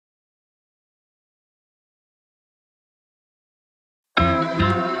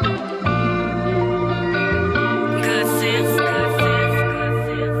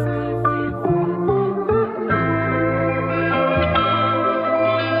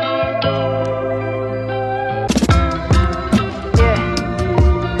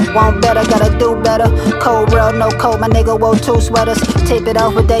Want better, gotta do better. Cold world, no coat, my nigga wore 2 sweaters. Tape it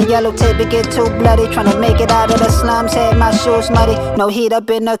off with that yellow tape, it get too bloody. Tryna make it out of the slums, had my shoes muddy. No heat up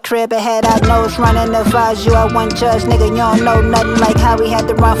in the crib, it had our nose running. Advise you, I wouldn't judge, nigga, you don't know nothing. Like how we had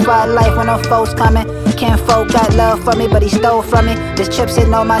to run for our life when them folks coming. Kinfolk got love for me, but he stole from me. This chip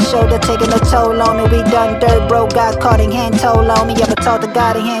sitting on my shoulder, taking a toll on me. We done dirt, bro, got caught and he ain't told on me. Ever talk to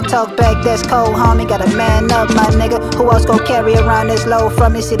God and he ain't talk back, that's cold, homie. Got a man up, my nigga. Who else gon' carry around this load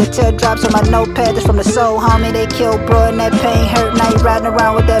from me? See the teardrops on my notepad, that's from the soul, homie. They killed bro and that pain hurt. Now you riding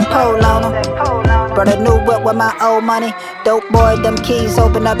around with that pole on him. Brought a new whip with my old money. Dope boy, them keys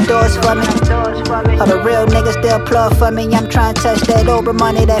open up doors for me. All the real niggas still applaud for me. I'm trying to touch that Oprah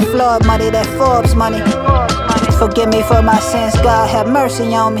money, that Floyd money, that Forbes money. Forgive me for my sins, God have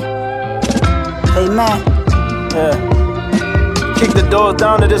mercy on me. Amen. Yeah. Kick the doors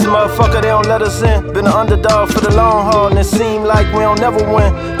down to this motherfucker, they don't let us in. Been an underdog for the long haul, and it seemed like we don't never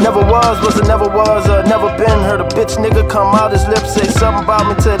win. Never was it never was, or never been. Heard a bitch nigga come out his lips, say something about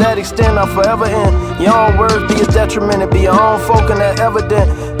me to that extent, I'm forever in. Your own words be a detriment, and be your own folk and that evident.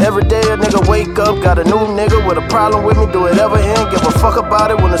 Every day a nigga wake up, got a new nigga with a problem with me, do it ever end. Give a fuck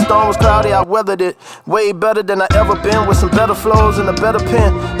about it, when the storm was cloudy, I weathered it. Way better than I ever been, with some better flows and a better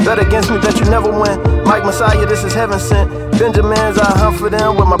pen. Bet against me, bet you never win. Mike Messiah, this is heaven sent. Benjamins, I hunt for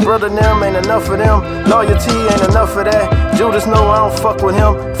them. With my brother them, ain't enough of them. Loyalty ain't enough of that. Judas know I don't fuck with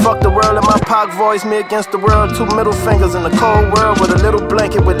him. Fuck the world and my Pac voice, me against the world. 2 middle fingers in the cold world with a little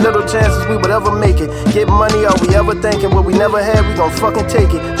blanket, with little chances we would ever make it. Get money, all we ever thinking. What we never had, we gon' fucking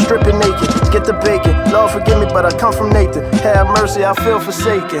take it. Strip it naked, get the bacon. Lord forgive me, but I come from Nathan. Have mercy, I feel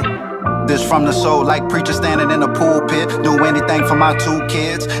forsaken. This from the soul, like preacher standing in a pulpit. Do anything for my 2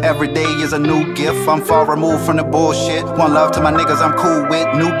 kids. Every day is a new gift. I'm far removed from the bullshit. One love to my niggas I'm cool with.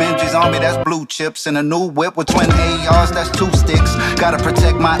 New Benjis on me, that's blue chips. And a new whip with twin ARs, that's 2 sticks. Gotta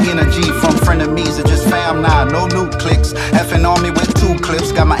protect my energy from frenemies or just fam now. No new clicks. Effing on me with 2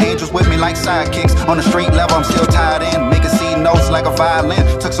 clips. Got my angels with me like sidekicks. On the street level, I'm still tied in. Making C notes like a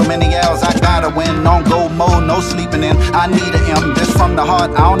violin. Took so many L's, I gotta win. On go mode, no sleeping in. I need a M. This from the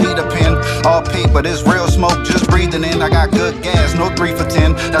heart, I don't need a pen. All paper, this real smoke, just breathing in. I got good gas, no 3 for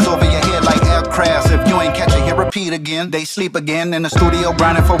 10. That's over your head like aircrafts. If you ain't catch it, hit repeat again. They sleep again in the studio,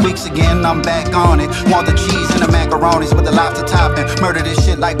 grinding for weeks again. I'm back on it. Want the cheese and the macaronis with the lobster topping. Murder this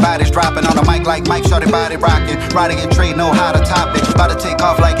shit like bodies dropping. On the mic like Mike, shorty body rocking. Roddy and Trade know how to top it. About to take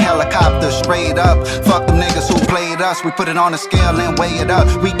off like helicopters, straight up. Fuck them niggas who played us. We put it on the scale and weigh it up.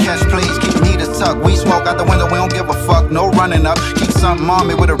 We catch plays, keep them heaters tucked. We smoke out the window, we don't give a fuck. No running up. Keep something on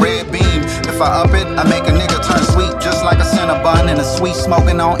me with a red beam. If I up it, I make a nigga turn sweet, just like a Cinnabon and a sweet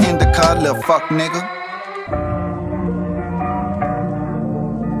smoking on indica, little fuck nigga.